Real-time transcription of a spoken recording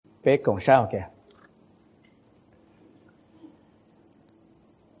bé cùng sao kìa.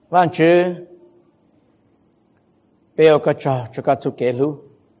 Vâng chứ, bé ở có cho các chú kể lưu.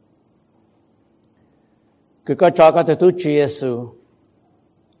 Cứ có cho các chú Chúa Giêsu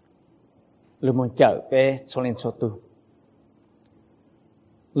lưu muốn chở bé cho lên số tu.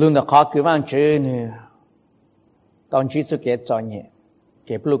 Luôn là khó cứ vang chứ nữa.當主做嘅作業，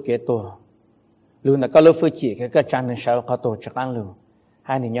嘅不如嘅多。如那個老夫子嘅個真係少個多隻間路，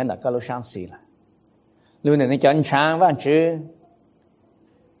係你人那個老相似啦。如那你講長萬主，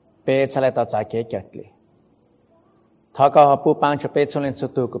別出來到在嘅腳裏，他個不幫助別從人做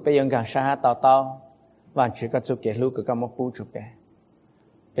到個別用講沙到，萬主個做嘅路個冇幫助別，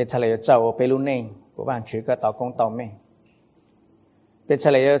別出來要走別路寧，個萬主個到工到命，別出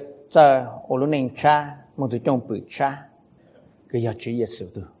來要走我路寧差。một thứ trong bự cha cái giá trị Giêsu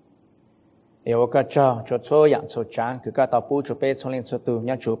tu, yêu cái cho số dạng số trang cái cái tàu bu chụp bé trong lên số tu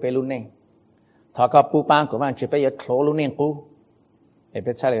nhớ chụp bé luôn nè, thọ cái bu ban của bạn chụp bé nhớ thổ luôn nè bu, để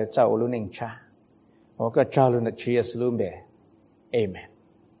bé sai lại cho luôn nè cha, yêu cái cho luôn là Chúa Giêsu luôn bé, amen.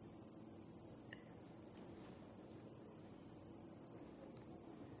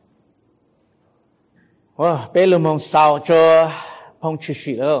 Bé luôn mong sao cho phong chữ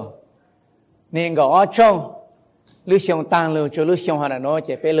sĩ đâu. Nên có trong lưu xong tăng lưu cho lưu xong họ đã nói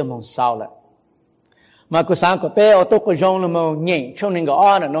chỉ phải lưu mong sao là mà cuộc sống của bé ô tô của dòng lưu mong nhện trong nên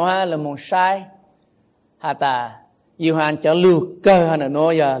có đã nói lưu mong sai hà ta yêu hàng cho lưu cơ hà đã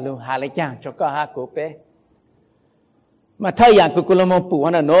nói giờ lưu hà lấy chàng cho có hà của bé mà thay dạng của lưu mong phụ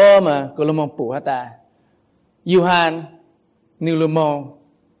hà đã nói mà của lưu mong phụ hà ta yêu hàng lưu lưu mong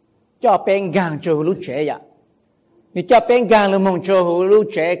cho bé ngang cho lưu trẻ vậy. Ni cho bên gang lâm mong cho hồ lũ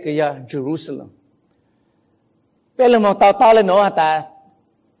trẻ cái Jerusalem. Bên lâm mong tao lên nói ta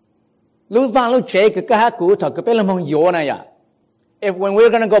lũ vang lũ trẻ cái hát cũ thôi cái bên lâm mong yếu này à. If when we're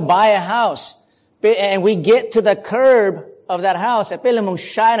gonna go buy a house and we get to the curb of that house, bên lâm mong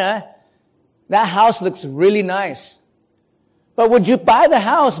China, that house looks really nice. But would you buy the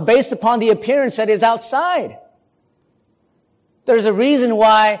house based upon the appearance that is outside? There's a reason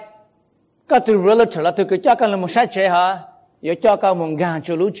why. Các từ realtor là từ cái cho các là một sát trẻ hả? Rồi cho các một gang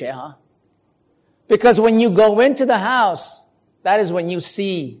cho lũ trẻ hả? Because when you go into the house, that is when you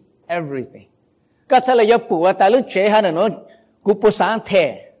see everything. Các sẽ là do phụ ở tại lũ trẻ hả nó cụ bộ sáng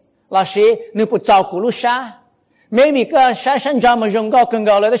thể là sẽ nếu phụ cháu của lũ xa. Maybe các xa sẵn cho mà dùng gạo cần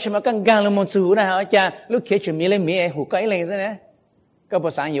gạo là đó mà các gang là một sự hữu này hả? Chà lũ kia chỉ mi lên mi hữu cái lên thế này. Các bộ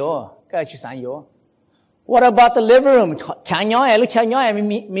sáng yếu, các chỉ sáng yếu. What about the living room? Chả nhỏ lúc chả nhỏ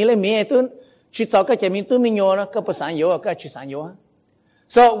mi lên mi tu chỉ cho cái mình tu mình nhỏ nó cái bộ sáng yếu cái chỉ sáng yếu.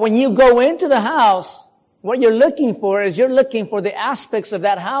 So when you go into the house, what you're looking for is you're looking for the aspects of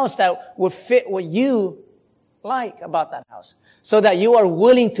that house that would fit what you like about that house, so that you are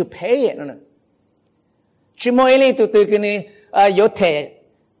willing to pay it. Chỉ mỗi lần từ cái này có thể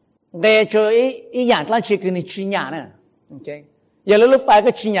để cho ý dạng là chỉ cái này chỉ nhà này, okay? Giờ lúc phải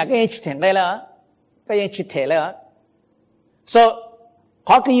cái chỉ nhà cái chỉ thèn đây là cái chỉ thể là, so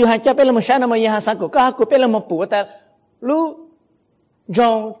họ cái yêu hàng chấp bên là một sáng mà yêu hàng sáng của các của bên là một bùa ta lu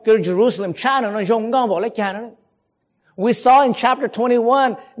trong cái Jerusalem cha nó trong ngon bỏ lấy cha nó. We saw in chapter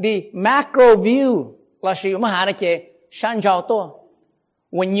 21 the macro view là sự mà hà cái san giàu to.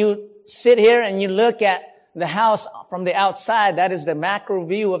 When you sit here and you look at the house from the outside, that is the macro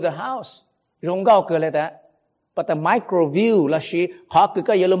view of the house. Trong ngon cái là ta. But the micro view là sự họ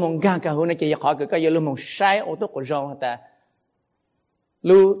cái yêu mong gang cả hôm nay cái họ cái yêu mong sai ô tô của trong ta.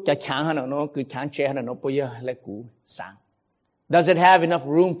 Lu cho chàng hắn nó cứ chàng trẻ hắn nó bây giờ lại cũ sáng. Does it have enough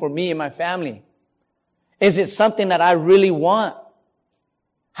room for me and my family? Is it something that I really want?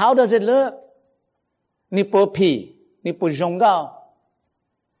 How does it look? Ni po pi, ni po zhong gao.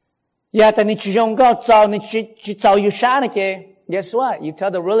 Ya ta ni chi zhong gao zao ni chi zao yu sha ne ke. Guess what? You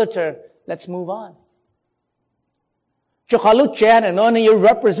tell the realtor, let's move on. Cho họ lúc trẻ này nó you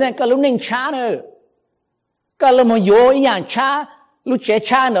represent cái lúc ninh cha nữa. Cái lúc mà yo ý dạng cha lúc trẻ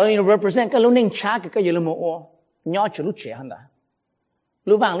cha nữa you represent cái lúc ninh cha cái gì lúc mà nhỏ cho lúc trẻ hơn đó.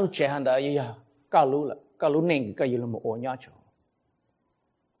 Lúc vàng lúc trẻ hơn đó you cái lúc là cái lúc ninh cái gì lúc mà nhỏ cho.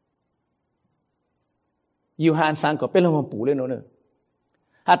 You han sang có bên lúc mà bù lên nữa.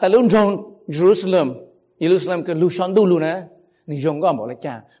 Hạt tại lúc trong Jerusalem cái lúc son du luôn á. Ni zhong gao mo la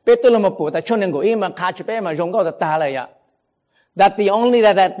cha. Pe to lo mo pu ta chon nen go i ma kha chi pe ma zhong gao ta la ya. That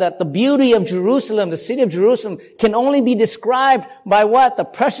the beauty of Jerusalem, the city of Jerusalem, can only be described by what? The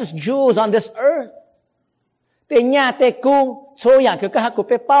precious jewels on this earth. Te nhà te cu so yang ke ka ku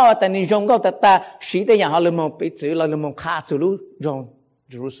pe pa ta ni zhong gao ta shi te yang ha lo mo pe zu la lo mo kha zu lu zhong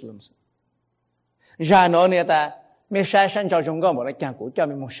Jerusalem. Ja no ne ta Mẹ sai sang cho chúng con một cái càng của cho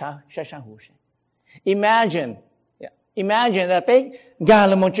mình một sao sai sang hữu sinh. Imagine that big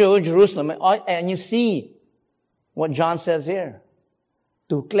Galilee Jerusalem, and you see what John says here.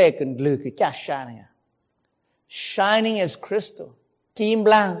 Tu kle cần lư cái cha sa này, shining as crystal, kim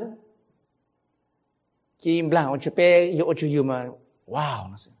blang, ở chỗ pe, ở chỗ yêu mà, wow,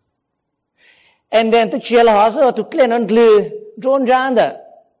 nó sẽ. And then tu chia là họ sao tu kle nó lư, John John đó,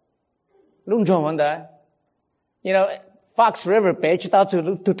 lung John đó, you know, Fox River pe, chúng ta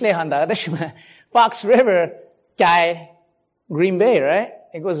tu kle hắn đó, đó mà Fox River chạy Green Bay, right?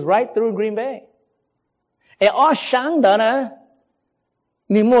 It goes right through Green Bay. Ở sáng đó nè,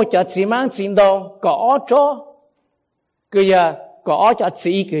 nếu mua cho chỉ mang tiền đâu, có cho, có cho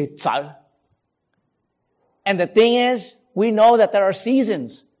chỉ cái chợ. And the thing is, we know that there are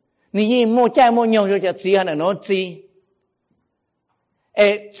seasons. Nếu mua chai mua nhiều cho chỉ hay là nó chỉ.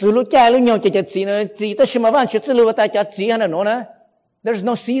 Dù lúc chai lúc nhiều cho chỉ nó chỉ, tất nhiên mà bạn chỉ lúc ta cho chỉ hay là nó nè, there's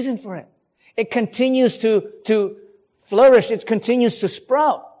no season for it. It continues to flourish. It continues to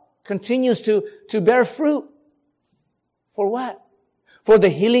sprout. Continues to bear fruit. For what? For the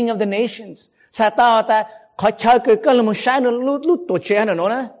healing of the nations. Sa ta khó chơi cái là một sai nó lút tổ chế nó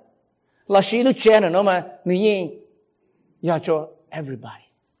nè. Là sĩ lút chế nó mà như ya cho everybody.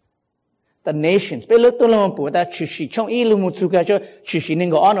 The nations. Bây lúc tôi là một ta chỉ sĩ trong ý lúc một cái cho chỉ sĩ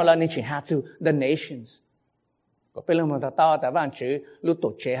nên có nó là nên chỉ hạ to the nations. Có bây lúc một ta vang chữ lút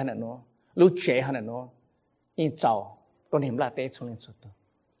tổ chế nó. Lút chế nó. In giàu tôi niệm là tế cho lên số tôi.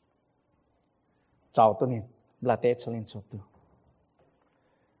 Giàu tôi niệm là tế cho lên số tôi.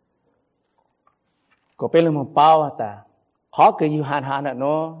 Có bây giờ một bao ta khó cái yêu hạn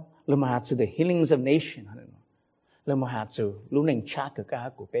nó lúc mà hạt to the healings of nation lúc mà hạt to lúc nên chắc cái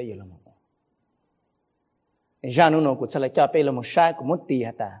của bây giờ là một Jean nó cũng sẽ là cho bây giờ một sai của một tỷ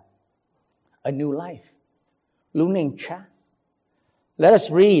hạt ta a new life lúc nên chắc. Let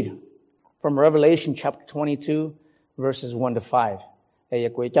us read from Revelation chapter 22 verses 1 to 5. Đây là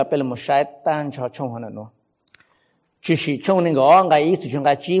cho bây giờ một sai tan cho trong hạt nó chỉ chỉ trong nên có ngày ít trong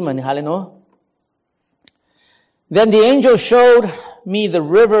cái chi mà hạt nó. Then the angel showed me the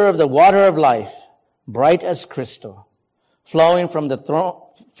river of the water of life, bright as crystal, flowing from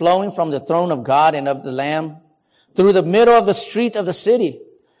the throne of God and of the Lamb, through the middle of the street of the city.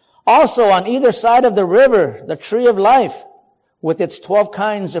 Also on either side of the river, the tree of life, with its 12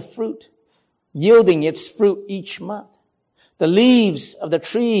 kinds of fruit, yielding its fruit each month. The leaves of the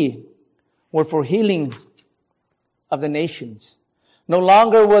tree were for healing of the nations. No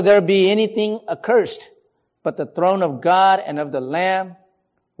longer will there be anything accursed, but the throne of God and of the Lamb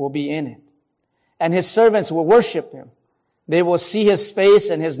will be in it. And his servants will worship him. They will see his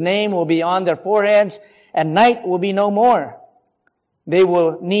face, and his name will be on their foreheads, and night will be no more. They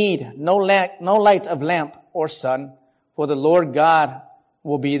will need no light of lamp or sun, for the Lord God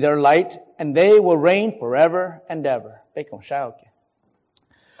will be their light, and they will reign forever and ever. Bây còn sao kìa.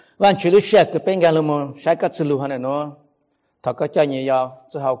 Và chỉ lúc xét cái bên gà lưu mô, sai các sự lưu hẳn nó, thật có cho nhiều dạo,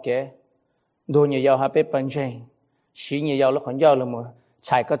 chứ hào kìa. Đồ nhiều dạo hạ bế bánh chênh, xí nhiều dạo lúc hẳn dạo lưu mô,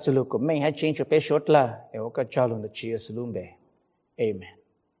 chạy các sự lưu của mình hãy chênh cho bế sốt là, để có các cho lưu được chia sự lưu bế. Amen.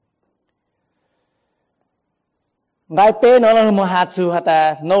 Ngay bế nó là một hạt sự hạt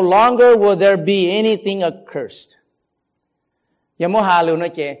ta, no longer will there be anything accursed. Và một hạt lưu nó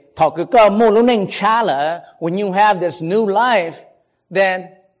chê, thọ cứ có một lúc nên cha là, when you have this new life, then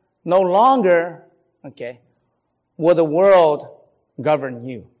no longer, okay, will the world govern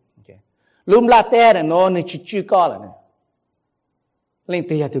you. Okay. Lúc là tê là nó chỉ chữ có là nè. Lên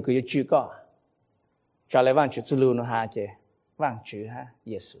tê thì cứ chữ có. Cho lại vang chữ chữ lưu nó ha chê. Vang chữ ha,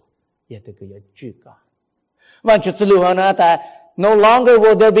 Giêsu. Thì cứ chữ có. Vang chữ chữ lưu nó ta, no longer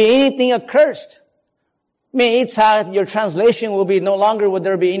will there be anything accursed. May it's how your translation will be, no longer will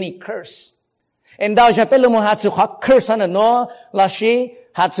there be any curse. And đào cho bây giờ một hạt chữ khó curse là nó là gì?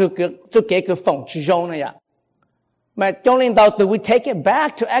 Hạt chữ cái phỏng chữ dông này ạ. Mà trong linh đạo từ we take it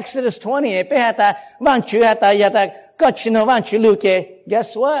back to Exodus 20. Bây hạt ta vang chữ hạt ta có chữ nó vang chữ lưu kê.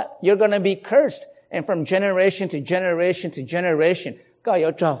 Guess what? You're going to be cursed. And from generation to generation to generation, có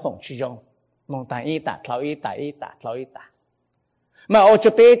yếu cho phỏng chữ dông. Mong ta y ta, thảo y ta, y ta, thảo y ta. Mà ở chỗ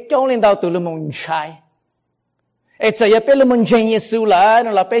bây trong linh đạo từ là mong trai. Ê giờ bây giờ mình dành Giêsu là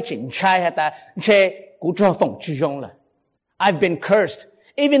nó là bây chỉnh trai hả ta chê cú cho phỏng chữ dông là I've been cursed.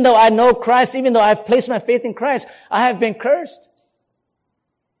 Even though I know Christ, even though I've placed my faith in Christ, I have been cursed.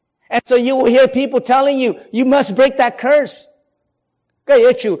 And so you will hear people telling you, you must break that curse. Cái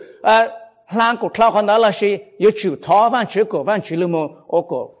yếu chủ lang của thao con đó là gì? Yếu chủ thó văn chữ lưu mô ô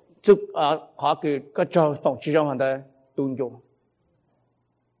cổ chúc họ cứ có cho phỏng chữ dông hẳn đó tuôn dụ.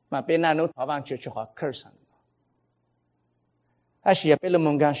 Mà bên nào nó thó văn chữ cho họ curse hẳn. Actually,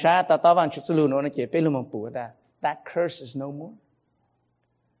 pelumong gang sha ta ta van chulu no na ke pelumong pu that curse is no more.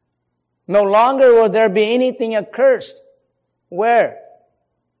 No longer will there be anything accursed. Where?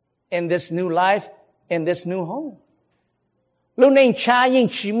 In this new life, in this new home. Lúc này cha yin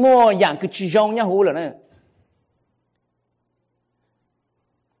chỉ mua yang cái chỉ dùng nhá hú rồi nè.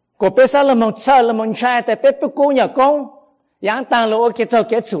 Cô bé sa là một cha là một trai,แต่bé cô nhà con, yang tăng lỗ cái trâu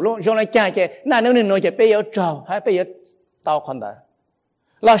cái chủ lỗ, dùng lại cha cái, nãy nếu nói cái bé yếu trâu, hay bé yếu tao con đó.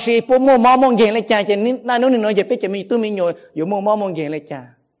 Là sĩ bố mua mò mong gì lại cha cái, nãy nếu nói cái bé cái mình tu mình nhồi, yếu mua mò mong gì lại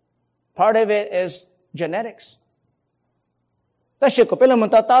cha. Part of it is genetics. Ta sự của bé là một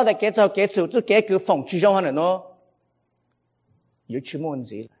tao tại cái trâu cái chủ, chứ cái cứ phòng chỉ dùng hơn nó. Yếu chỉ muốn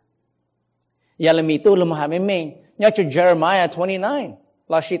gì? Giờ là mình tu là một hai mình, nhớ cho Jeremiah 29.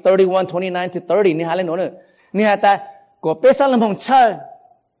 Lashi 31, 29 to 30. Ni halin ono. Ni hata ko pesa lamong cha.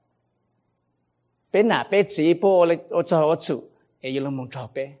 Pe na pe chi po le o cha o chu. E yi lamong cha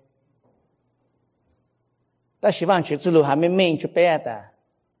pe. Ta shi van chi zulu ha me meng chu pe ta.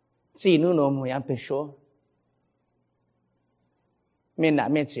 Ji nu no mo yang pe sho. Me na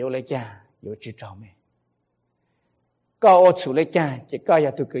me chi o le cha, yo chi chao me. Ka o chu le cha, ji ka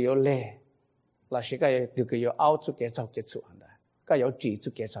ya tu ke yo le. La shi ka ya tu ke yo ao chu ke chao ke chu han da.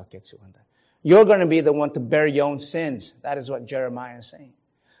 You're going to be the one to bear your own sins. That is what Jeremiah is saying.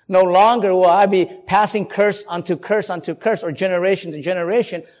 No longer will I be passing curse unto curse unto curse or generation to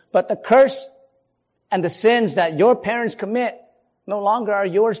generation, but the curse and the sins that your parents commit no longer are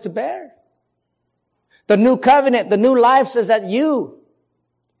yours to bear. The new covenant, the new life says that you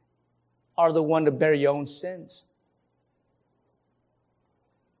are the one to bear your own sins.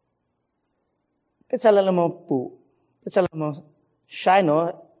 It's a little more It's a little more shy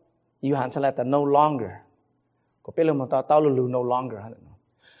no, you answer that no longer. No longer.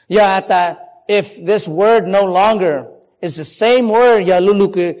 Yeah, that if this word no longer is the same word, ya lulu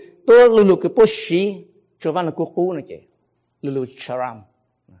ke pushi, chovan ku ku na ke. Lulu charam.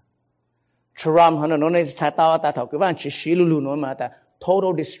 Charam hana no ne cha ta ta thau ke ban chi shi lulu no ma ta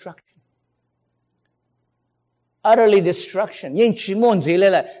total destruction. Utterly destruction. Yin chi mon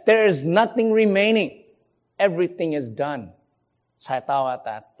zile la, there is nothing remaining. Everything is done.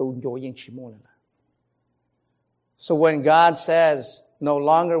 So when God says, no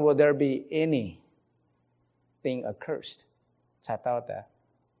longer will there be anything accursed,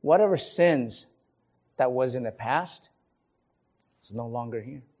 whatever sins that was in the past, it's no longer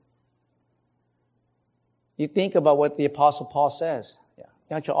here. You think about what the Apostle Paul says.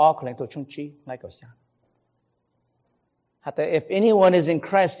 If anyone is in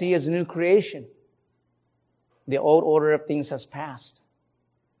Christ, he is a new creation. The old order of things has passed.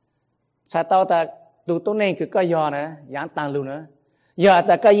 Sa tao ta du to nei ke ka yo na yang tang lu na. Ya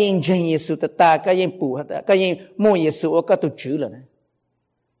ta ka yin jin Yesu ta ka yin pu ta ka yin mo Yesu o ka tu chữ la na.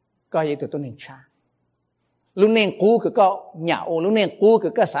 Ka yi tu to nei cha. Lu nei ku ke ka nya o lu nei ku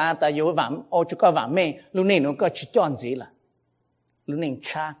ke ka sa ta yo vam o chu ka vam me lu nei no ka chi chon zi la. Lu nei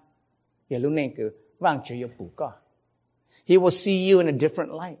cha. Ya lu nei ke wang chữ yo pu ka. He will see you in a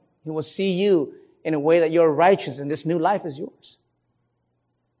different light. He will see you in a way that you're righteous and this new life is yours.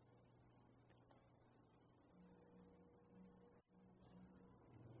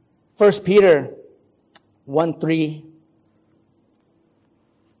 First Peter 1:3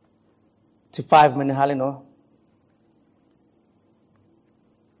 to 5 halino.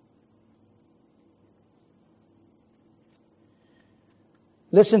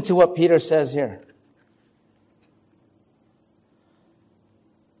 Listen to what Peter says here.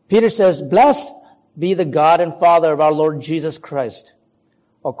 Peter says, "Blessed be the God and Father of our Lord Jesus Christ.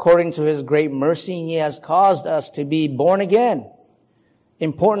 According to his great mercy, he has caused us to be born again."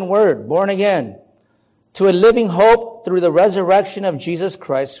 Important word, born again. "To a living hope through the resurrection of Jesus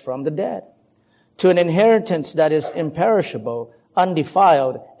Christ from the dead. To an inheritance that is imperishable,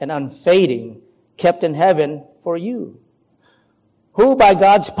 undefiled, and unfading, kept in heaven for you. Who by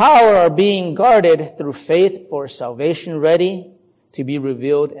God's power are being guarded through faith for salvation ready to be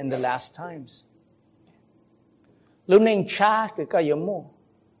revealed in the last times." Lúc nên cha cái cái yếu mô.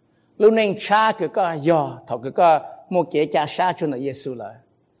 Lúc nên cha cái cái yếu thầu cái cái mô kế cha sa cho nó Giêsu lại.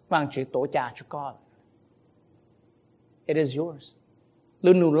 Vang chữ tổ cha cho con. It is yours.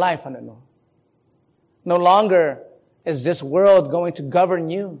 Lúc new life on nó. No longer is this world going to govern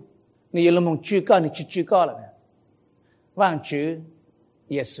you. Ni yêu mong chữ con, ni chữ con lại. Vang chữ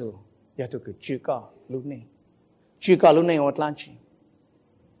Giêsu, giờ tôi cứ chữ con lúc này. Chữ con lúc này ở lan chi.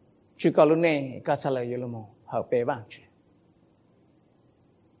 Chữ con lúc này cả sao lại yêu mong.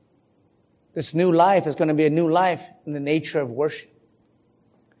 This new life is going to be a new life in the nature of worship.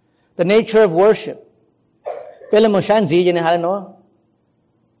 The nature of worship. But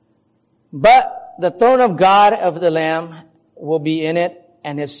the throne of God of the Lamb will be in it,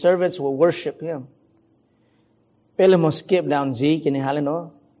 and his servants will worship him. Skip down Z, and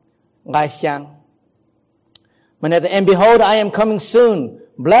behold, I am coming soon.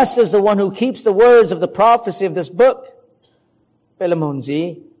 Blessed is the one who keeps the words of the prophecy of this book. But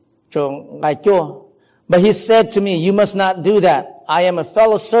he said to me, you must not do that. I am a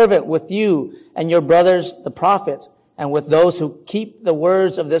fellow servant with you and your brothers, the prophets, and with those who keep the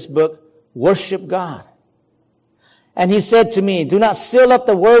words of this book, worship God. And he said to me, do not seal up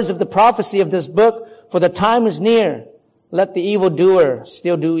the words of the prophecy of this book, for the time is near. Let the evildoer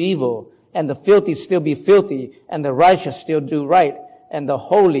still do evil, and the filthy still be filthy, and the righteous still do right, and the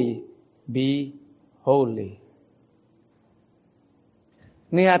holy be holy.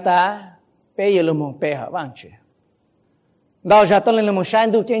 Nihata pe yelumong pe ha wangche. Dao ja ton le mo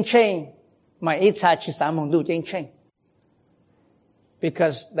shan du chen chen, ma itsa chi samong du chen chen.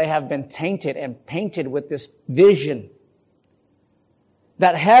 Because they have been tainted and painted with this vision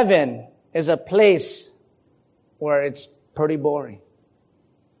that heaven is a place where it's pretty boring.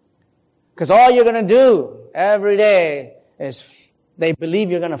 Because all you're going to do every day is they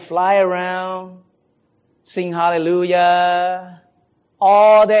believe you're going to fly around, sing hallelujah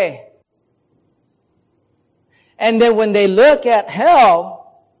all day. And then when they look at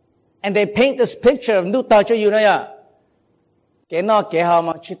hell and they paint this picture of nước tao cho you know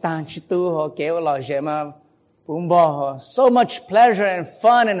so much pleasure and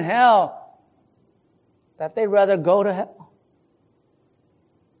fun in hell that they'd rather go to hell.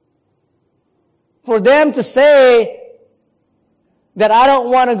 For them to say that I don't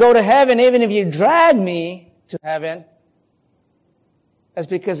want to go to heaven even if you drag me to heaven, that's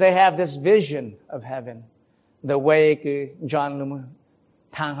because they have this vision of heaven. The way John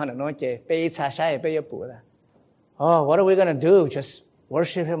oh, what are we going to do? Just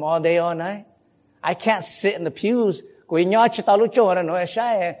worship him all day, all night? I can't sit in the pews.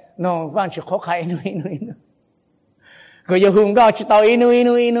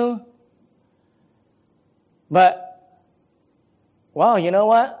 But, wow, you know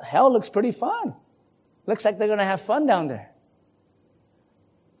what? Hell looks pretty fun. Looks like they're going to have fun down there.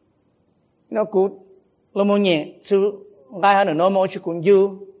 You know, good. Lo mo nhẹ su ngai ha no mo chi kun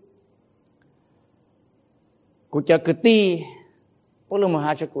yu ku cha ku ti po lo mo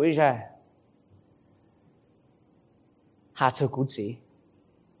ha cha ku ja ha cha ku ji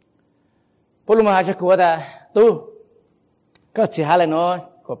po lo mo ha cha ku da tu ka chi ha le no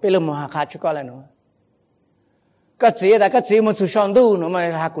ko pe lo mo ha kha cha ko le no ka chi da ka chi mo chu shon du no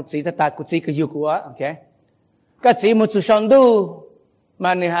ma ha ku chi ta ku chi ku yu ku okay ka chi mo chu shon du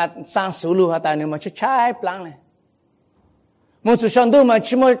mà nè hạt sang sủ lu hạt ta nè mà chú trái plan này, một số sản phẩm mà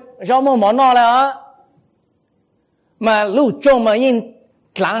chỉ một rau món nọ là mà lu trông mà in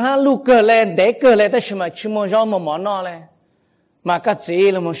clang ha lu cờ lên để cờ lên,但是mà chỉ một rau món nọ là mà cái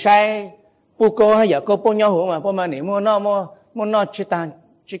gì là một sai, bố cô hay giờ cô bố nhau hổ mà bố mà nè mua nọ chỉ tàn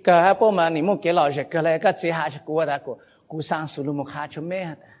chỉ cờ ha bố mà nè mua cái lọ rẻ cờ lên cái gì hạ chỉ cô ta cô sang sủ lu một khá cho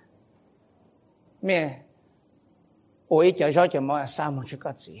mẹ mẹ ôi chờ cho chờ mà sao mà chưa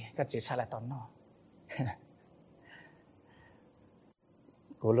có gì sao lại tao nó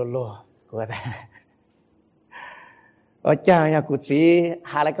cô lô cô ta ở chàng nhà cô chỉ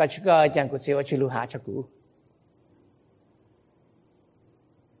hạ lại có chưa có chàng cô chỉ ở chỉ lu hạ cho cô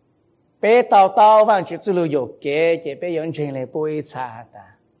bé tao vang chỉ lu有给这bé用钱来背查的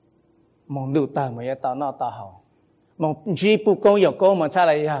梦路到没有到那到好梦只不公有公嘛查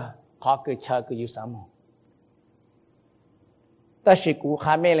来呀好个车个有什么但是古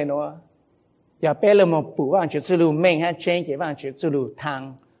还没了喏，要别了么不忘就走路命还真就忘就走路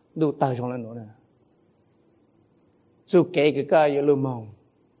汤路到上了喏呢，就给个有路梦，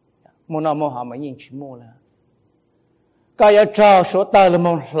梦那梦好嘛引起梦了，个要找说到了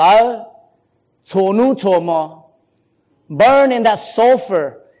梦来，错怒错么 ，burn in that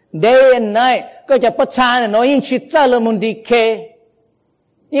sulfur day and night， 个就不差的喏，引起在了梦decay，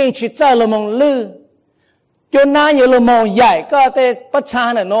 引起在了梦绿。cho na yêu lo mong dạy có thể bắt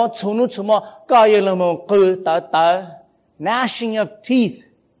cha này nó chú nó chú mò có yêu lo mong cứ tới gnashing of teeth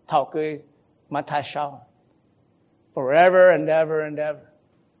thảo cứ mà thay sao forever and ever and ever.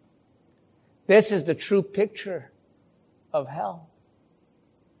 This is the true picture of hell.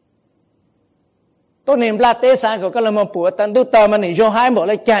 Tôi niệm là tế sản của các lo mong bùa tận tu tờ mà nị dùng hai bộ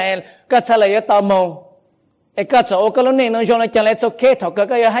lại chạy các cha lại tao mong các chỗ các lo niệm nó dùng lại chạy lại cho kê thảo cứ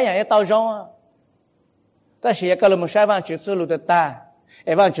cái haiอย่างtao dùng但是个了么晒往去走路的大，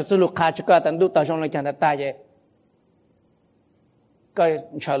往去走路卡去个等都到上来讲的大耶，个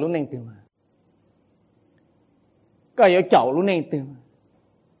桥路能定嘛？ có yếu chậu lúc này từ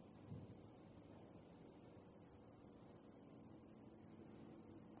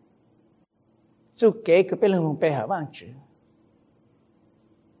chú kế cứ bên lòng bè hả bạn chứ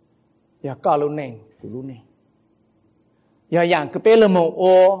giờ có lúc này của lúc này giờ dạng cứ bên lòng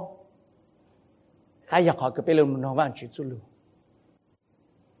ô hay giờ họ cứ bên lòng nó bạn chứ chú luôn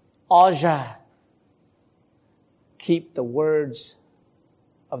Aja keep the words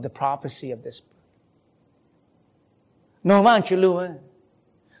of the prophecy of this book. Nó vang chữ lưu á.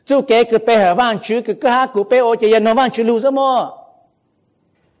 Chú kế cứ bê hở vang chữ cứ hát của bê ô chả nó vang chữ lưu ra mô.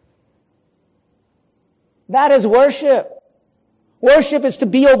 That is worship. Worship is to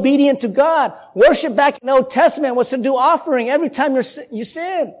be obedient to God. Worship back in the Old Testament was to do offering every time you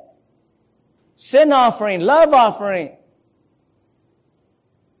sin. Sin offering, love offering.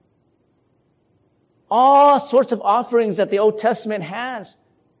 All sorts of offerings that the Old Testament has.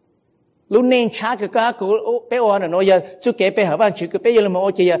 Lúc nên cha cái cá của bé ô nó giờ chú kể bé hả bạn chữ cái bé giờ là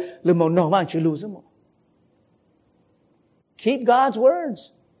một chữ là một nó bạn chữ lưu rất một. Keep God's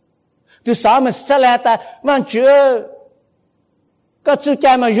words. Tu psalmist trả lời ta bạn chữ có chú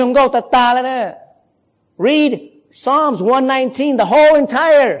cha mà dùng câu ta là nè. Read Psalms 119, the whole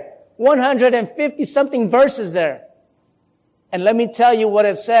entire 150 something verses there. And let me tell you what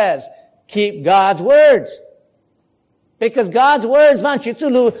it says. Keep God's words. Because God's words,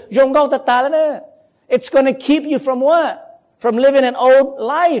 it's going to keep you from what? From living an old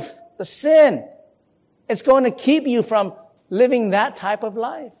life, the sin. It's going to keep you from living that type of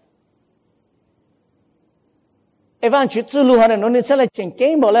life.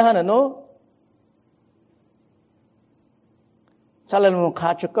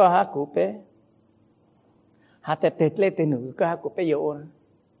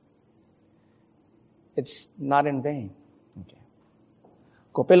 It's not in vain. Okay.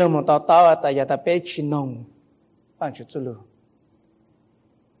 Ko pelo mo tao ta ya ta pe chinong ban chu lu.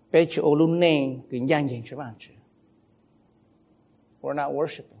 Pe chu olu neng ki yang yin chu ban chu. We're not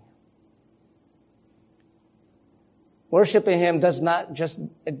worshiping him. Worshiping him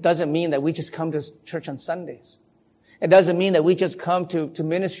it doesn't mean that we just come to church on Sundays. It doesn't mean that we just come to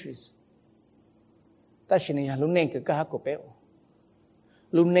ministries. Ta shin ya lu neng ki ka ha ko pe.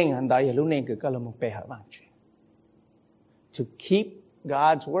 To keep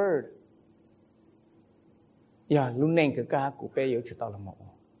God's word. And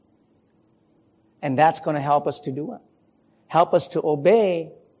that's going to help us to do it. Help us to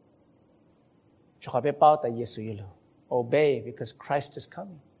obey. Obey because Christ is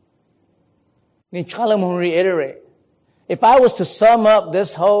coming. Reiterate. If I was to sum up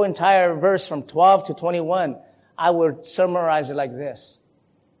this whole entire verse from 12 to 21, I would summarize it like this.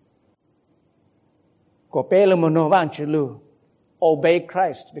 Obey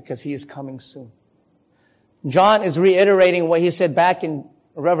Christ because he is coming soon. John is reiterating what he said back in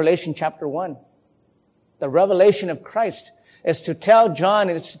Revelation chapter 1. The revelation of Christ is to tell John,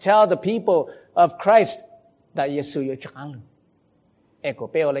 and it's to tell the people of Christ that Yesu yo chakalu. Eko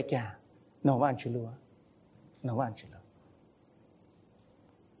peo le kya. No van chulua. No van chulua.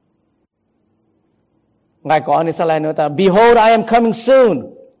 Behold, I am coming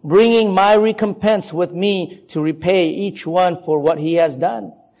soon, bringing my recompense with me to repay each one for what he has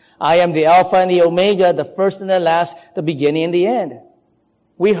done. I am the Alpha and the Omega, the first and the last, the beginning and the end.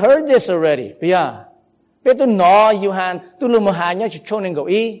 We heard this already. I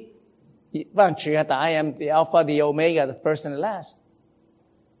am the Alpha, the Omega, the first and the last.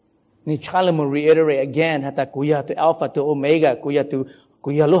 Ni chalamo reiterate again, hata kuya to Alpha to Omega,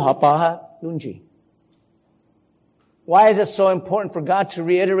 kuya lo hapaha lunji. Why is it so important for God to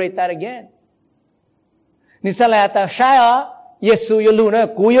reiterate that again? Ni salata shaya Yesu yo luna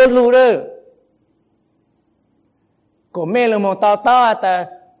kuyo luna. Ko melo mo ta ata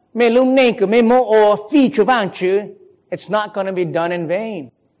melo ne ko me mo o fi chuvanchu. It's not going to be done in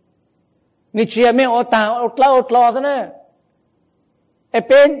vain. Ni chia me o ta o tla sana. E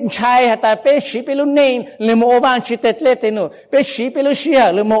pe chai hata pe shi pe lu ne le mo ovan chi tetlete no. Pe shi pe lu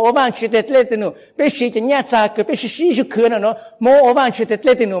shia le mo ovan chi tetlete no. Pe shi nya cha ke pe shi ju khuna no. Mo ovan chi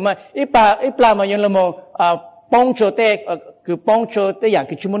tetlete no ma ipla ma yon le mo pongcho te ku pongcho te yang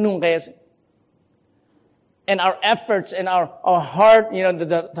ki chumunung guys. And our efforts and our hard,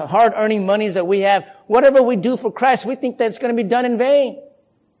 the hard earning monies that we have, whatever we do for Christ, we think that it's going to be done in vain.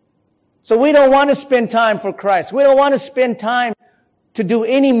 So we don't want to spend time for Christ. We don't want to spend time to do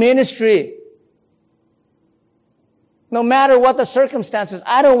any ministry. No matter what the circumstances,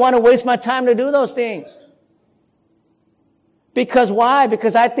 I don't want to waste my time to do those things. Because why?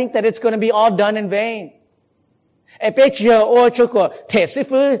 Because I think that it's going to be all done in vain. bé chỉ ô cho có thể sư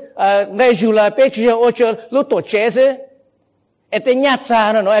phụ ngay dù là bé chỉ ô cho lúc tổ chế chứ bé nhát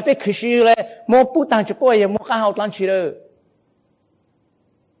ra nó bé khử sư là mua bút tăng cho bôi mua cá hậu tăng chỉ rồi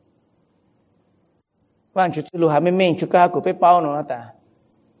vang chút lu hai mình chút cá của bé bao nó ta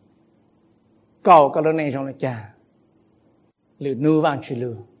cầu cái này trong này cha lừa nu vang chỉ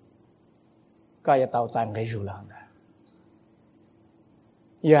lừa cái ya tàu tăng cái dù là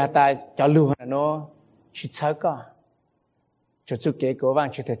ya ta cho lừa nó chỉ sao cả cho chú kế của vang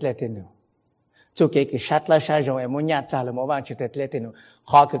chỉ thật lệ tiền nữa chú kế cái sát là sát rồi em muốn nhát ra là muốn vang chỉ thật lệ tiền nữa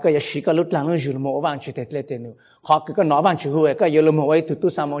họ cái sĩ cái lúc làm nó dù là muốn vang chỉ thật lệ tiền nữa họ cái nói vang chỉ hùa cái giờ là muốn ấy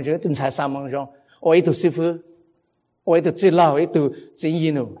tụi sa mong chứ tụi sai sa mong rồi ấy tụi sư phụ ấy tụi chỉ lao ấy tụi chính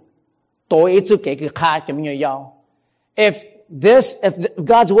gì nữa tôi ấy chú kế cái khai cho mình nhau if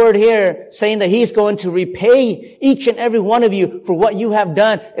God's word here saying that He's going to repay each and every one of you for what you have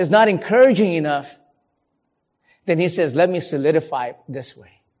done is not encouraging enough, then He says, let me solidify it this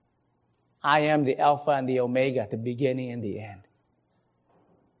way. I am the Alpha and the Omega, the beginning and the end.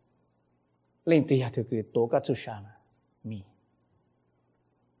 Me.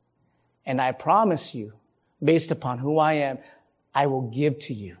 And I promise you, based upon who I am, I will give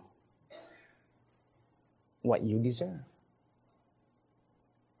to you what you deserve.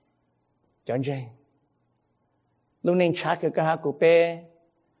 John Jay. Lúc nên chắc cái hát của bé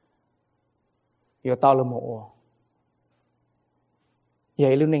yêu tao là một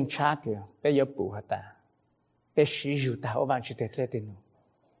vậy lúc nên chắc cái bé yêu bù hả ta bé sử dụng ta ở vang chỉ để lấy tiền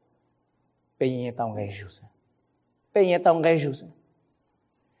bé nhẹ tao ngay dùng bé nhẹ tao ngay dùng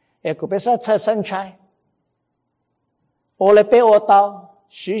em của bé sát sát sân trái ô lại bé ô tao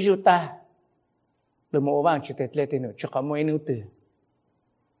sử dụng ta là một vang chỉ để lấy tiền cho cả mỗi nữ tử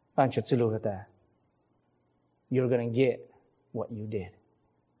you're going to get what you did.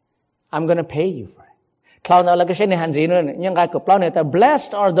 I'm going to pay you for it. Cloud na lagi siya ni Hanzino, yung kaya ko plan ito,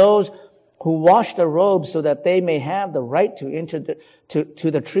 blessed are those who wash their robes so that they may have the right to enter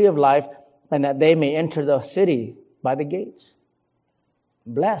to the tree of life and that they may enter the city by the gates.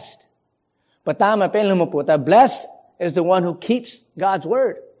 Blessed. Patama pelumuputa, blessed is the one who keeps God's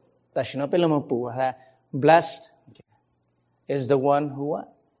word. Tashino pelumuputa, blessed is the one who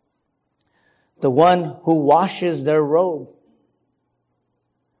what? The one who washes their robe.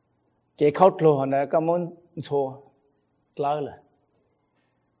 Cái khâu lô này có muốn cho lỡ là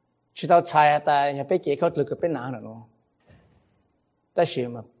chỉ tao xài ta nhà bé cái khâu lô cái bé nào nữa ta xí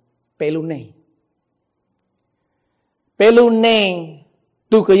mà bé lu này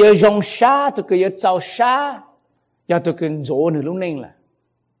tụi cái giờ rong xa tụi cái giờ trâu xa giờ tụi cái dỗ nữa lu này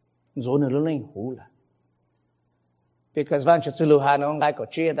hú là because van cho lu hà nó ngay có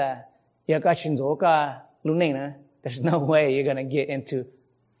chia ta giờ cái xin dỗ cái lu này nữa there's no way you're gonna get into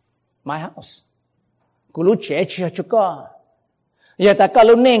my house. Cú lu chế chia cho con. Giờ ta cả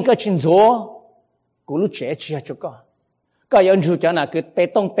lu nên cái chuyện dỗ, cú lu chế chia cho con. Cái yon chú cho na cứ bê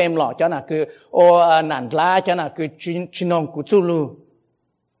tông bèm lọ cho na cứ ô nản lá cho na cứ chín nong cú chú lu.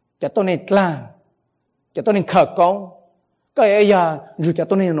 Cho tôi nên làm, cho tôi nên khởi công. Cái ấy giờ chú cho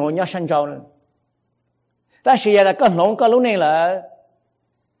tôi nên nói nhá sang giàu nữa. Ta chỉ là cái nông cái lu này là,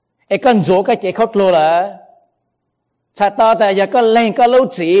 cái con dỗ cái chế khóc lô là. Cha ta ta giờ cái lên cái lâu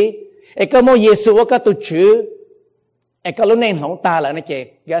chỉ cái mô Giêsu cái tu chữ cái lúc này không ta là nó chỉ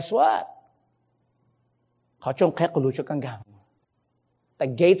guess what họ trông khác cái lối cho căng gàng the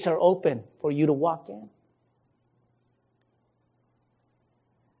gates are open for you to walk in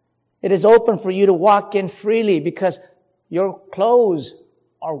it is open for you to walk in freely because your clothes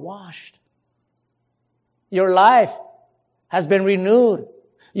are washed your life has been renewed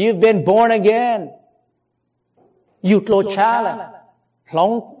you've been born again you lo cha là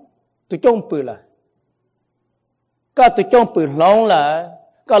long tụi trông bự là các tụi trông bự long là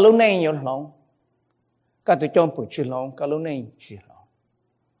các lúc này nhiều long các tụi trông bự chỉ long các lúc này chỉ long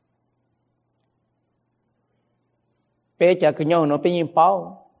bé cha cái nhau nó bé nhìn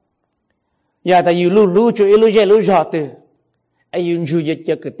bao giờ ta yêu lu cho yêu dễ lu giọt từ ai yêu chú giờ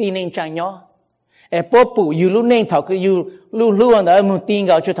cho cái tin nên trang nhỏ ai bố bự yêu lu nên thảo cái yêu lu anh đã một tin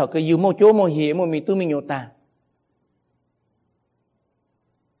gạo cho thảo cái yêu một chỗ một hiểm một mình tu mình nhiều ta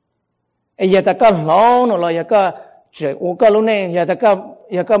giờ ta có lâu nữa là giờ có chỉ ô có lúc này giờ ta có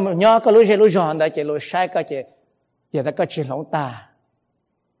nhỏ có lúc lúc giòn đã chỉ lúc sai có chỉ giờ ta có chỉ lâu ta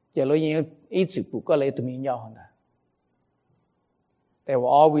chỉ lúc như ít chữ bút có lấy tụi mình nhau hơn they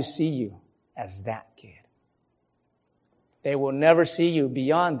will always see you as that kid they will never see you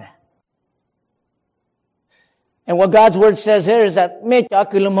beyond that and what God's word says here is that mấy cha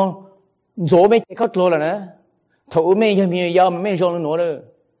cứ làm dỗ mấy cái khóc lô là nữa thủ mấy nhiều nhiều mấy dỗ nữa nữa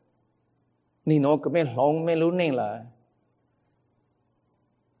Nì nó cứ mẹ lòng mẹ lúc này là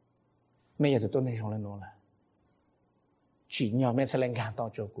mẹ giờ tôi này xong là nó là chỉ nhỏ mẹ sẽ lên gạt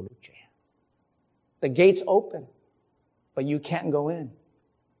tao cho cô lúc trẻ. The gates open, but you can't go in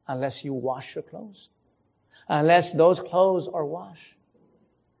unless you wash your clothes. Unless those clothes are washed.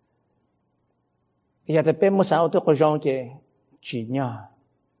 Giờ thì bé mua sao tôi có rong kì chỉ nhỏ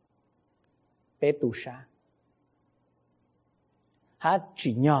bé tu sa. Hát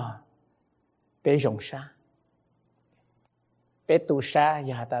chỉ nhỏ bé rong sa. Bé tu sa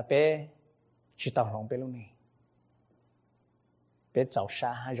giờ ta bé chỉ tao lòng bé lúc này. Bé giàu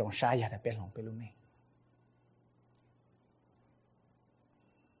sa hay rong sa giờ ta bé lòng bé lúc này.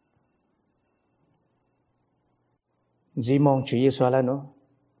 Chỉ mong Chúa Giêsu là nó.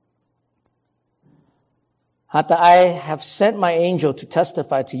 I have sent my angel to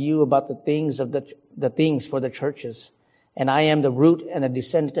testify to you about the things for the churches, and I am the root and the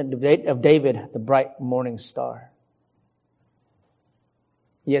descendant of David, the bright morning star.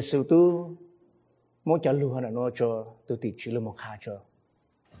 Giêsu tu muốn cho lưu hơn nó cho tu tỷ chỉ lưu một khá cho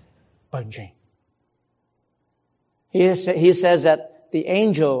bận rộn. He says that the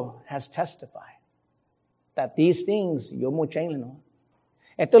angel has testified that these things you muốn tranh lên nó.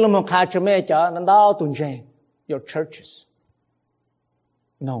 Et tôi lưu một khá cho mẹ cho nó đau tuần rèn. Your churches.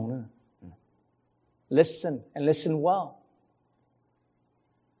 No. Listen and listen well.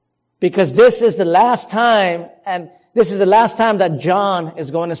 Because this is the last time, and this is the last time that John is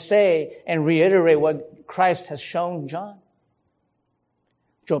going to say and reiterate what Christ has shown John.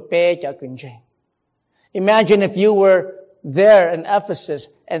 Imagine if you were there in Ephesus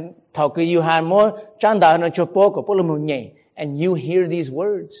and and you hear these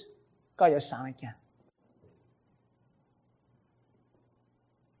words.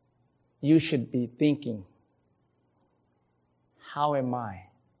 You should be thinking, how am I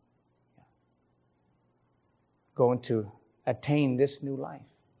going to attain this new life?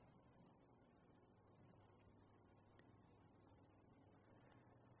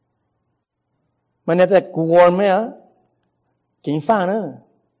 Mà nếu ta cuốn mấy á, chính phá nữa.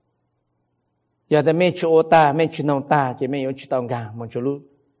 Giờ ta mê chỗ ta, mê chỗ nông ta, chỉ mê yếu chỗ tàu gà, một chỗ lúc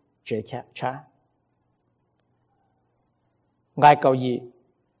chế chá. Ngài cầu gì?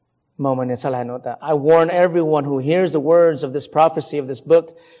 I warn everyone who hears the words of this prophecy of this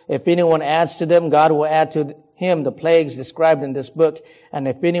book. If anyone adds to them, God will add to him the plagues described in this book. And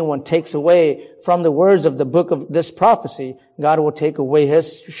if anyone takes away from the words of the book of this prophecy, God will take away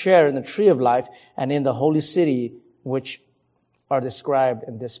his share in the tree of life and in the holy city which are described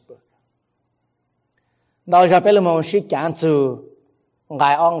in this book. Đó là bây giờ mình sẽ讲từ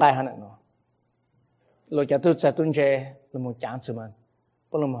ngài ông ngài hả nó. Rồi cho tôi sẽ tuân chế là mình讲từ mình.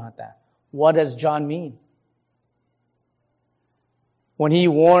 What does John mean? When he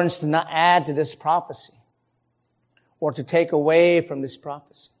warns to not add to this prophecy or to take away from this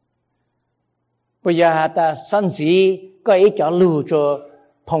prophecy. Bây giờ ta sẵn dĩ có ý cho lưu cho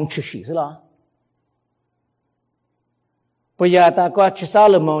phong trì sĩ chứ đó. Bây giờ ta có chỉ sao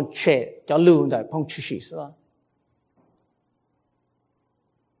là mong trẻ cho lưu tại phong trì sĩ chứ đó.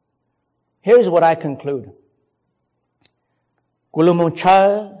 Here's what I conclude.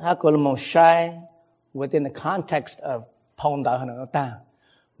 Within the context of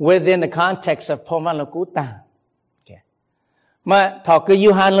within the context of okay.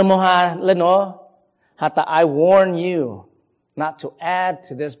 I warn you not to add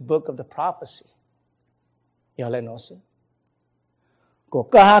to this book of the prophecy.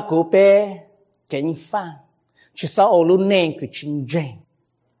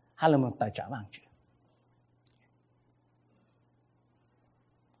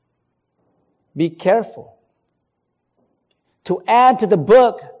 Be careful. To add to the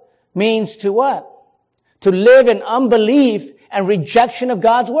book means to what? To live in unbelief and rejection of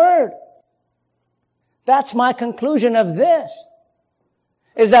God's word. That's my conclusion of this.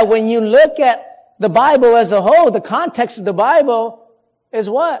 Is that when you look at the Bible as a whole, the context of the Bible is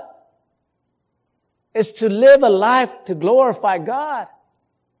what? Is to live a life to glorify God.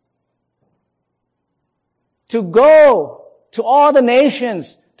 To go to all the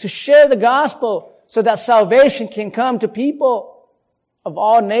nations to share the gospel so that salvation can come to people of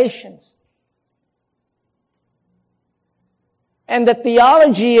all nations. And the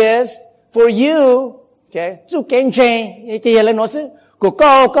theology is for you, okay, zu kiến trình, thì là nói sự của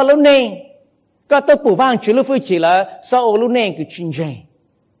có lúc này, có tôi bù vang chỉ lúc phải chỉ là sau lúc này cái kiến trình,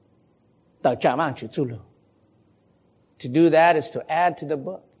 tạo trả mang chỉ chú lưu. To do that is to add to the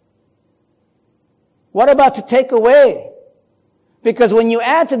book. What about to take away? Because when you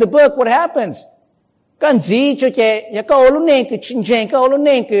add to the book, what happens? Kan gì cho che, ya ko lu nen ke chin chen, ko lu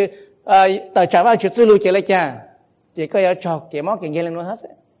nen ke tờ trả vào chữ tư lưu chỉ là cha chỉ có ở cho cái món cái nghe lên nó hết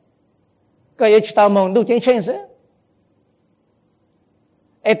rồi có ở tao mong đủ chính chính rồi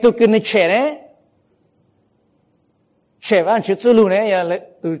tu cái này trẻ đấy trẻ vào chữ tư lưu này giờ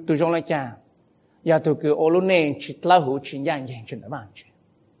tu trong lại cha giờ tu cái ô lô này chỉ là hữu chỉ nhang nhang chuyện đó mà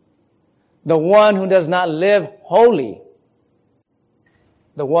the one who does not live holy,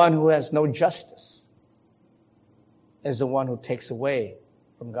 the one who has no justice, is the one who takes away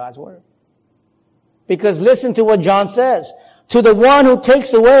from God's word. Because listen to what John says. To the one who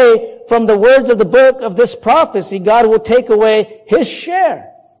takes away from the words of the book of this prophecy, God will take away his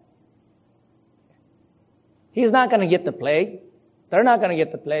share. He's not going to get the plague. They're not going to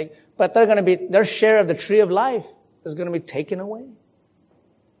get the plague, but their share of the tree of life is going to be taken away.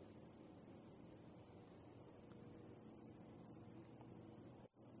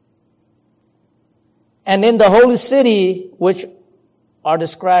 And in the holy city, which are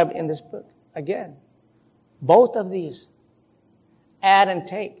described in this book, again, both of these, add and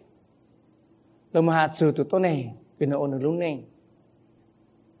take. Lumahatsu tu tone, pinaonuluneng.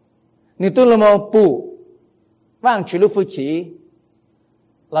 Nito lumaw pu, vang chilufuchi,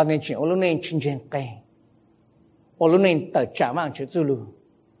 la nechin oluneng chinjen kay. Oluneng ta cha vang chizulu.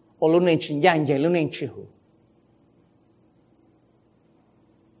 Oluneng chin yang yang luneng chihu.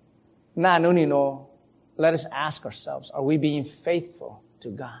 Na no ni no. Let us ask ourselves, are we being faithful to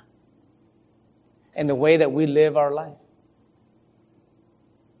God in the way that we live our life?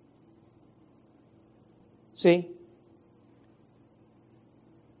 See,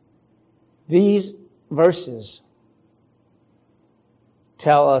 these verses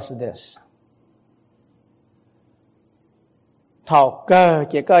tell us this. Thảo cơ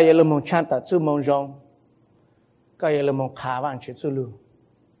chỉ có yếm mong chăn ta chú mong rong, có yếm mong khá vang chỉ chú lưu.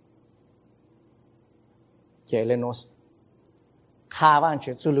 Chỉ lên nó khá vang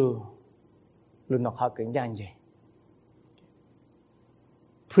chỉ chú lưu, lưu nó khá cứng nhanh gì.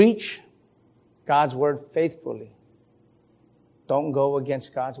 Preach God's word faithfully. Don't go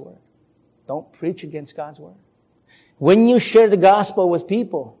against God's word. Don't preach against God's word. When you share the gospel with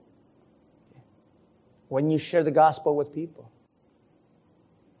people,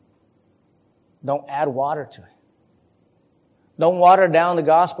 don't add water to it. Don't water down the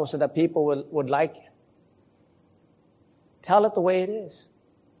gospel so that people would like it. Tell it the way it is.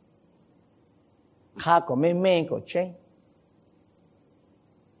 Khá có mê có chênh.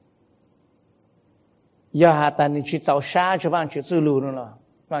 Giờ hạ ta ni chỉ cháu xa cho vang chữ tư lưu nữa.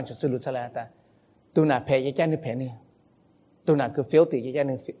 Vang chữ tư lưu sao lại ta. Tôi nà phê cho cha ni phê ni. Tôi nà cứ phiếu tỷ cho cha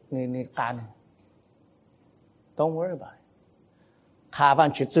ni cá ni. Don't worry about it. Khá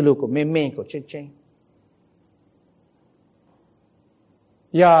vang chữ tư lưu của mê của chênh.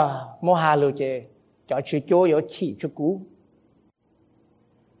 Giờ mô hà lưu chê cho chữ chô yếu chỉ cho cú.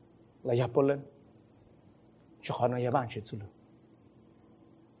 Là giờ bố lên. Cho khó nói giờ vang chữ tư lưu.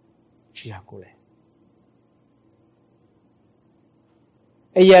 Chỉ hạ cú lên.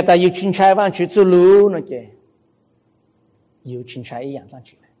 Ê giờ ta yêu chính trai vang chữ tư lưu nó chê. Yêu chính trai ý dạng sang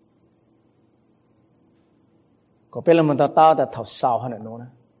chữ này. Có biết là mình ta thảo sao hơn nó nè.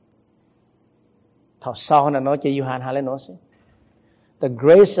 Thảo sao hơn nó chê yêu hàn hà lên nó xí. The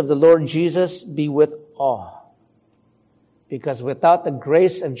grace of the Lord Jesus be with all. Because without the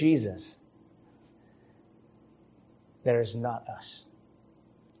grace of Jesus, there is not us.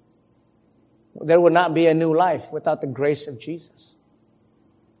 There would not be a new life without the grace of Jesus.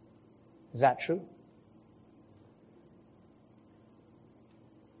 Is that true?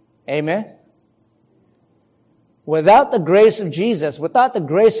 Amen? Without the grace of Jesus, without the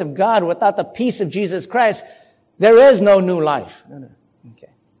grace of God, without the peace of Jesus Christ, there is no new life. No.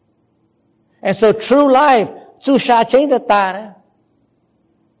 Okay. And so true life, su sha cheng ta ta nè.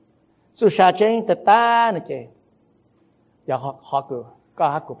 Su sha cheng ta ta nè chê. Giờ họ cứ có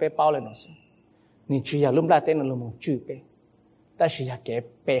hát của bé bao lên nó xí. Nì chỉ là lúc ra tên là lúc mong chữ bé. Ta chỉ là kế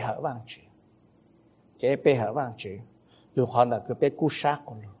bé hở vang chữ. Kế bé hở vang chữ. Lúc họ là cứ bé cú sát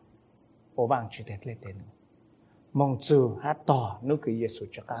con luôn. Ô vang chữ tên lên tên. Mong chữ hát tỏ nó cứ Giê-xu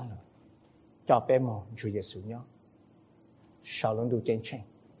cho cá nữa. Cho bé mong Chúa Giê-xu nhớ. Sao luôn đủ chênh chênh.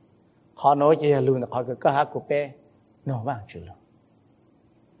 Họ nói chỉ là luôn là họ cứ có hát của bé. Nó vang chữ luôn.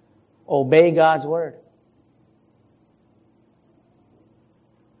 Obey God's word.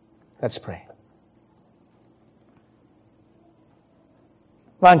 Let's pray.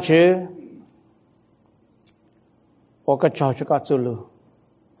 Vang chữ. Ô có cho cho có chữ lưu.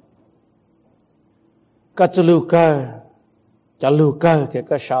 Có chữ lưu cơ. Cho lưu cơ thì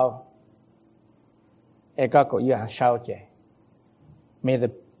có sao. Ê có cổ yêu hàng sao chê. May the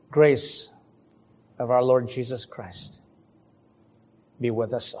grace of our Lord Jesus Christ be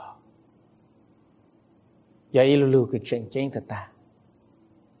with us all. giờ ilu lu cái chuyện chén thật ta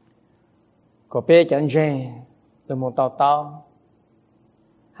có bé chẳng chén từ một tàu tàu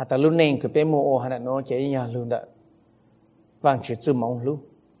hạt ta lúc này cái bé mua hạt nó chỉ nhà luôn đó vàng chỉ chữ mong luôn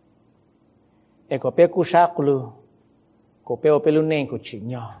em có bé cú sát luôn có bé ở bé lúc này có chỉ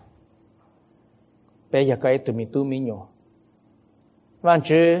nhỏ bé giờ cái tụi mình tu mình nhỏ vàng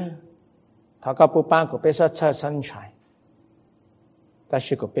chỉ thằng các bố ban của bé sẽ chơi sân trái ta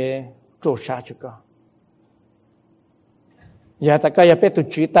chỉ có bé trộn sát chứ cơ giờ ta cái giờ bé tụi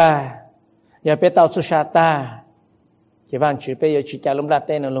chỉ ta giờ bé tao xuất sát ta chỉ vàng chỉ bé giờ chỉ trả lông la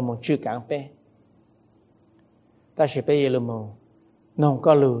tên là một chữ cảng bé ta chỉ bé giờ là một nông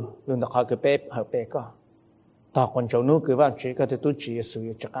có lừa lừa được hỏi cái bé hợp bé có tao còn chỗนู้cứ vàng chỉ có tôi chỉ sử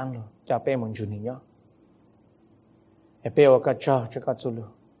dụng chắc ăn luôn cho bé mình chịu nhớ bé ở cái cho cái số lừa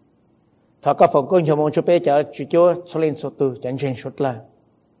thọ các phòng công cho mong cho bé cho chỉ cho số lên số từ chẳng chênh số là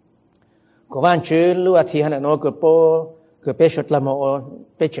có vàng chỉ lừa thì hắn nó cái bé số là một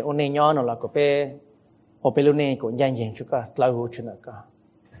bé chỉ ôn này nhỏ nó là cái bé ở bên lúc này cũng nhanh nhanh chút cả lao hồ chuyện cả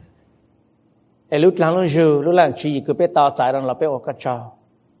lúc làm chỉ cái bé tao chạy rằng là bé ở cái trò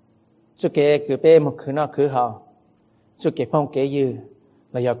số cái bé một khứ nó khứ họ số cái phong cái gì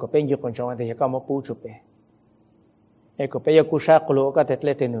là giờ cái bé nhiều con trâu thì có một bút chụp bé cái bé giờ cú sát cái lỗ cái tết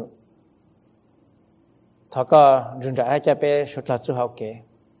lệ tiền nữa thọ có rừng rãi cho bé số là số học cái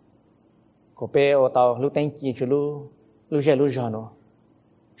bé ở tàu lúc đánh chỉ cho lúc giờ nó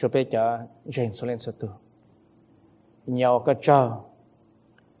cho bé cho dành số lên số từ nhiều cái trò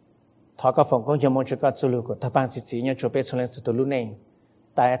thọ các phòng công cho mong cho các số lượng của tháp ban sĩ nhau cho bé số lên số từ lúc này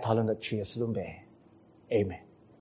tại thảo luận được chia sẻ luôn bé amen.